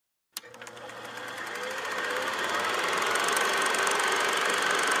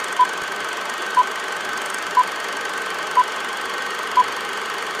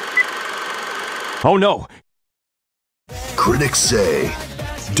Oh no! Critics say,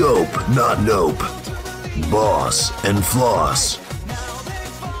 dope, not nope. Boss and floss.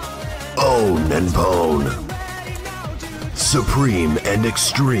 Own and pwn. Supreme and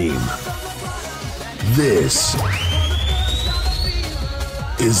extreme. This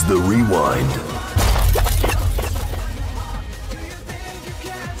is the Rewind.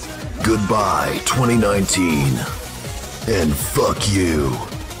 Goodbye, 2019. And fuck you.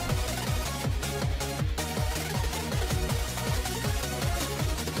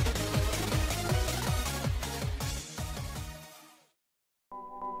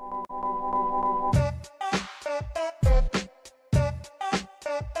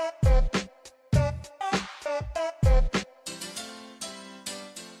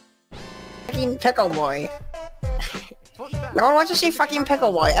 Fucking Pickle Boy. No one wants to see fucking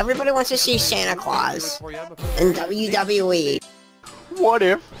Pickle Boy. Everybody wants to see Santa Claus in WWE. What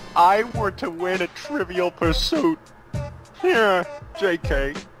if I were to win a Trivial Pursuit? Yeah,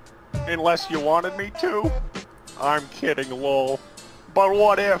 JK. Unless you wanted me to? I'm kidding, lol. But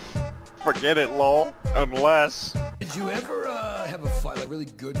what if? Forget it, lol. Unless... Did you ever have a fight, like really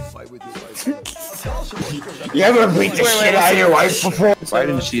good fight with your wife? You ever beat the shit out of your wife before? If I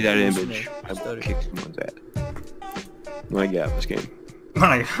didn't see that image, I would kick someone's ass. When I get out of this game. When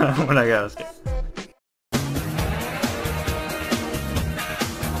I get out of this game.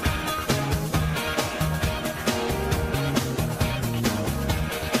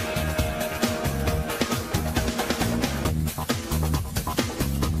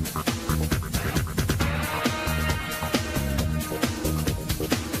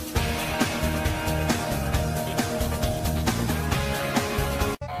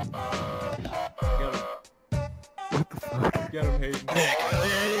 Get him, Hayden. The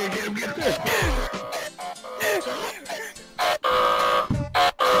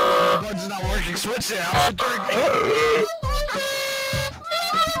button's not working. Switch it out.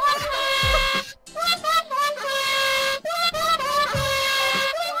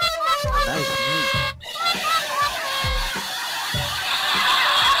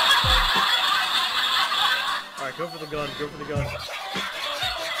 Alright, go for the gun. Go for the gun.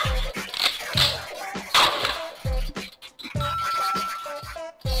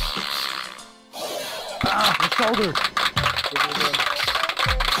 Shoulder.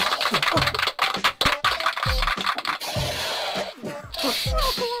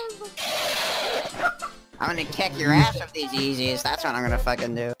 I'm gonna kick your ass with these Yeezys. That's what I'm gonna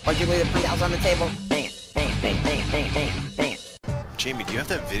fucking do. Why'd you leave the pre-house on the table? Bang it, bang it, bang it, bang it, bang it, bang it, bang it. Jamie, do you have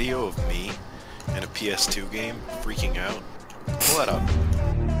that video of me in a PS2 game freaking out? Pull that up.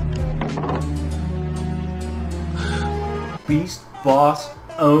 Beast, Boss,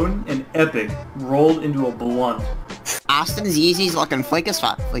 Own, and Epic rolled into a blunt. Austin's Yeezys looking flake as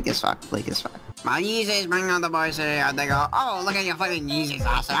fuck, flake as fuck, flake as fuck. My Yeezys bring out the boys here, and they go, oh, look at your fucking Yeezys,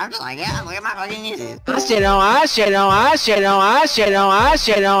 Austin. I'm just like, yeah, look at my fucking Yeezys. I shit on, I shit on, I shit on, I shit on, I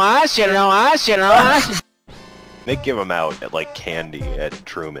shit on, I shit on, I shit on, I shit. They give them out at like candy at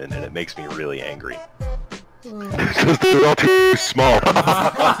Truman, and it makes me really angry. Because they're all too small.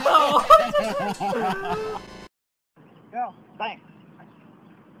 Go, bang.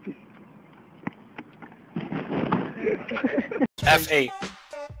 F8.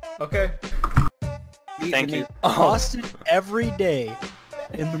 Okay. Thank you. Austin, every day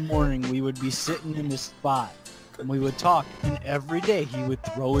in the morning we would be sitting in this spot and we would talk, and every day he would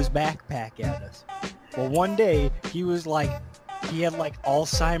throw his backpack at us. Well, one day he was like, he had like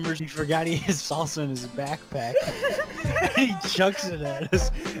Alzheimer's, he forgot he had salsa in his backpack. And he chucks it at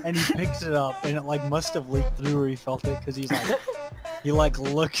us and he picks it up and it like must have leaked through where he felt it, because he's like, he like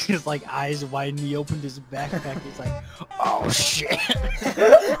looked, his like eyes wide, and he opened his backpack. He's like, oh shit.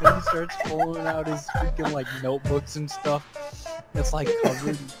 And he starts pulling out his freaking like notebooks and stuff. It's like covered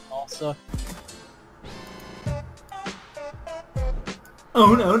in salsa.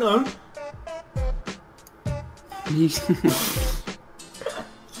 Own.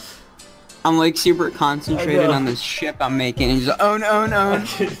 I'm like super concentrated on this ship I'm making, and he's like, own. I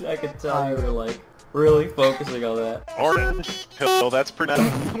could tell you were like really focusing on that. Orange pill, that's pretty.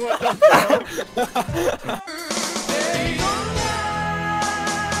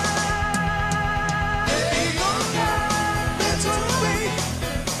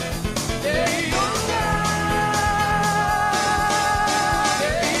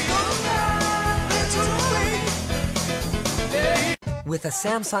 With a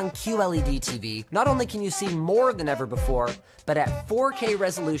Samsung QLED TV, not only can you see more than ever before, but at 4K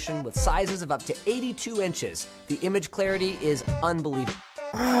resolution with sizes of up to 82 inches, the image clarity is unbelievable.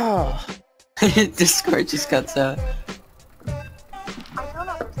 Oh. Discord just cuts out. I don't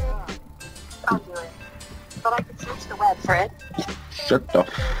understand. I'll do it. Fred? Shut the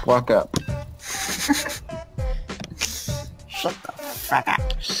fuck up. Shut the fuck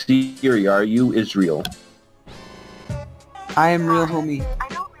up. Siri, are you Israel? I am real, homie.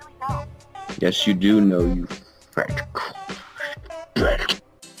 Yes, you do know, you fat.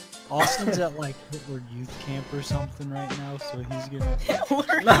 Austin's at like Hitler Youth Camp or something right now, so he's gonna.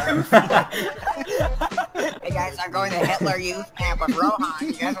 Hey guys, I'm going to Hitler Youth Camp with Rohan.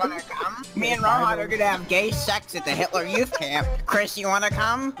 You guys wanna come? Me and Rohan are gonna have gay sex at the Hitler Youth Camp. Chris, you wanna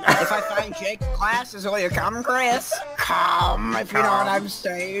come? If I find Jake's classes, will you come, Chris? Come, if you know what I'm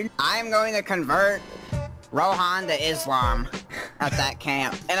saying. I'm going to convert Rohan to Islam at that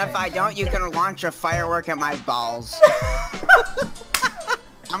camp. And if I don't, you can launch a firework at my balls.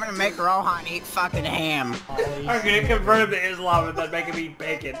 I'm gonna make Rohan eat fucking ham. I'm gonna convert him to Islam and then make him eat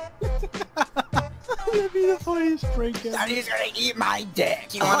bacon. That'd be the funniest prank ever. And he's gonna eat my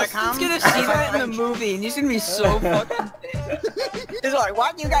dick. You wanna come? He's gonna see that in the movie and he's gonna be so fucking pissed. He's like,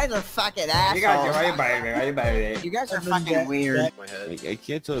 what? You guys are fucking assholes. You guys are fucking weird. I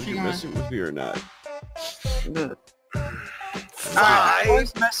can't tell if you're messing with me or not. I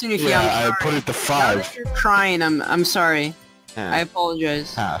was messing with you. Yeah, I put it to 5. Now that you're crying, I'm sorry. I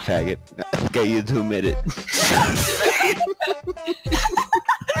apologize. Ah, faggot. I got you to admit it.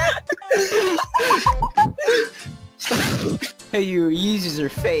 Hey, your Yeezys are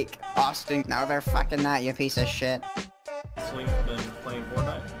fake, Austin. No, they're fucking not, you piece of shit. Slink's been playing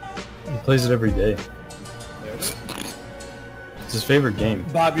Fortnite. He plays it every day. It's his favorite game.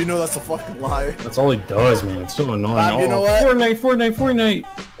 Bob, you know that's a fucking lie. That's all he does, man. It's so annoying. Bob, you know what? Fortnite.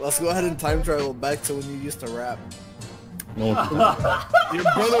 Let's go ahead and time travel back to when you used to rap. No. Your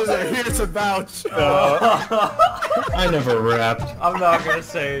brothers are here to vouch. I never rapped. I'm not gonna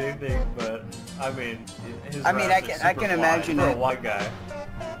say anything, but I mean, I can imagine for a it. white guy.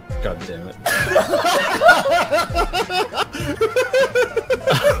 God damn it.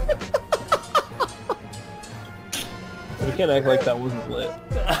 We can't act like that wasn't lit.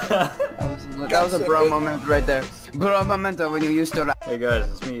 That was a bro moment right there. Bro momento when you used to rap. Hey guys,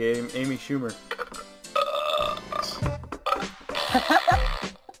 it's me, Amy Schumer.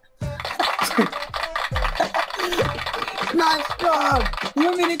 Nice job!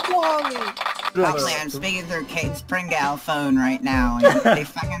 You mean equality! Actually, I'm speaking through Kate Springale phone right now, and they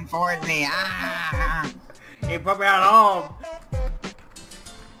fucking forward me. Ah! He put me on home!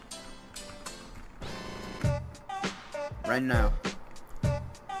 Right now.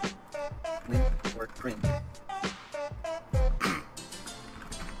 Link or print.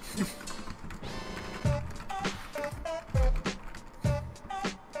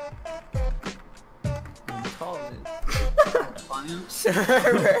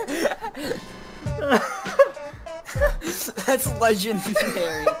 That's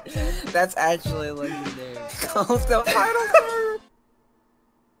legendary. That's actually legendary. Call the final server.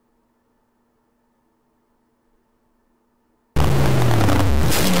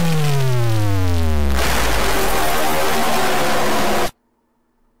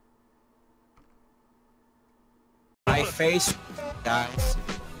 My face, guys.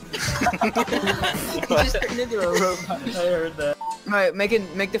 He just turned into a robot. I heard that. Alright,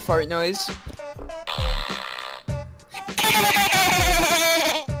 make the fart noise.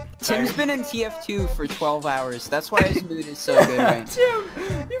 Tim's been in TF2 for 12 hours. That's why his mood is so good right now. Tim,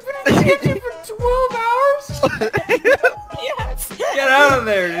 you've been in TF2 for 12 hours? Yes. Get out of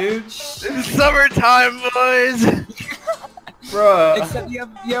there, dude. It's summertime, boys. Bruh. Except you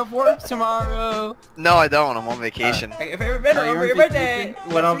have work tomorrow. No, I don't. I'm on vacation. Hey, if you've been over for your birthday,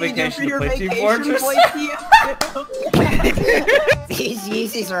 went on vacation to play Team Fortress. These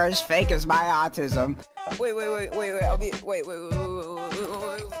Yeezys are as fake as my autism. Wait, I'll be, wait.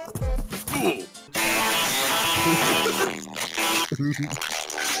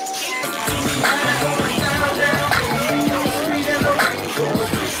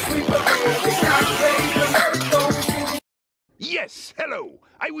 Yes, hello.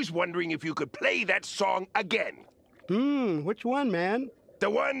 I was wondering if you could play that song again. Which one, man? The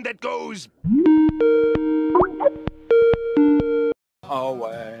one that goes...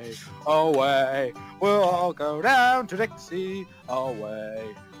 Away, away, we'll all go down to Dixie.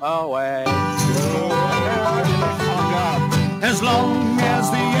 Away, away, we'll all go down. As long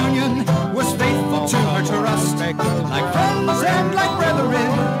as the Union was faithful to her trust, like friends and like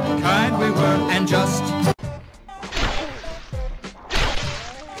brethren, kind we were and just.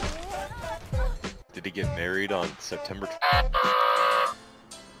 Did he get married on September 20th?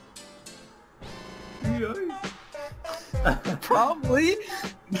 Probably.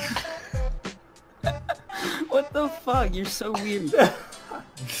 What the fuck? You're so weird.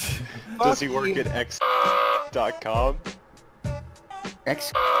 Does he work at X.com?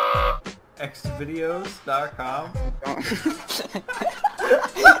 Xvideos.com.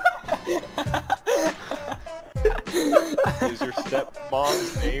 Is your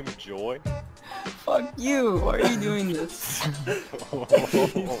stepmom's name Joy? Fuck you! Why are you doing this?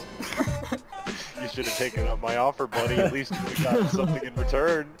 You should have taken up my offer, buddy. At least you would have gotten something in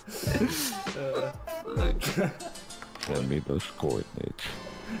return. Send me those coordinates.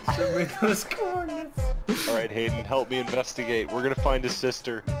 Send me those coordinates. Alright, Hayden, help me investigate. We're gonna find his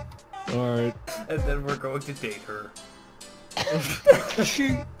sister. Alright. And then we're going to date her.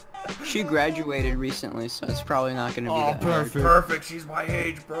 She graduated recently, so it's probably not gonna be that perfect. hard. Perfect, she's my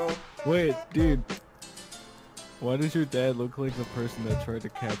age, bro. Wait, dude. Why does your dad look like the person that tried to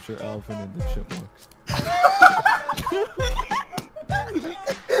capture Alvin and the Chipmunks?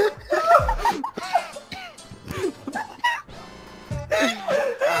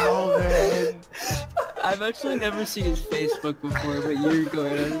 Alvin! I've actually never seen his Facebook before, but you're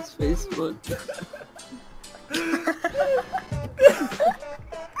going on his Facebook.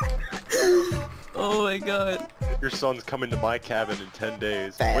 Oh my god. Your son's coming to my cabin in 10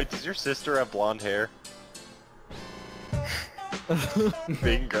 days. Wait, does your sister have blonde hair?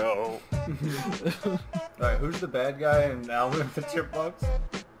 Bingo. Alright, who's the bad guy in Alvin and the Chipmunks?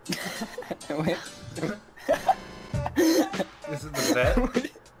 Wait. This is the vet?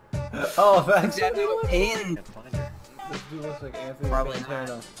 Oh, that's This dude looks like Anthony Probably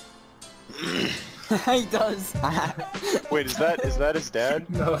Santana. He does. Wait, is that his dad?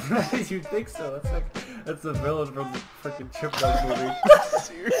 No, you'd think so. That's the villain from the freaking Chipmunk movie.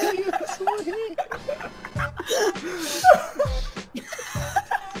 Seriously?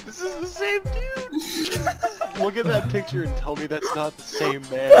 This is the same dude! Look at that picture and tell me that's not the same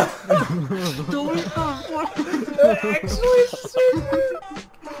man. Actually,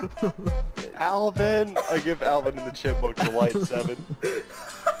 Alvin! I give Alvin and the Chipmunks a light 7.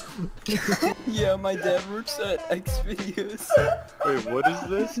 Yeah, my dad works at Xvideos. Wait, what is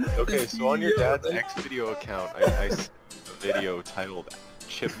this? Okay, so on your dad's Xvideo account, I see a video titled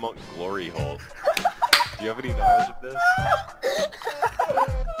Chipmunk Glory Hole. Do you have any knowledge of this?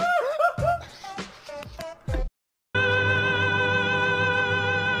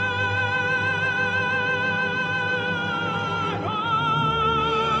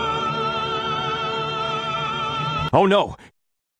 Oh no,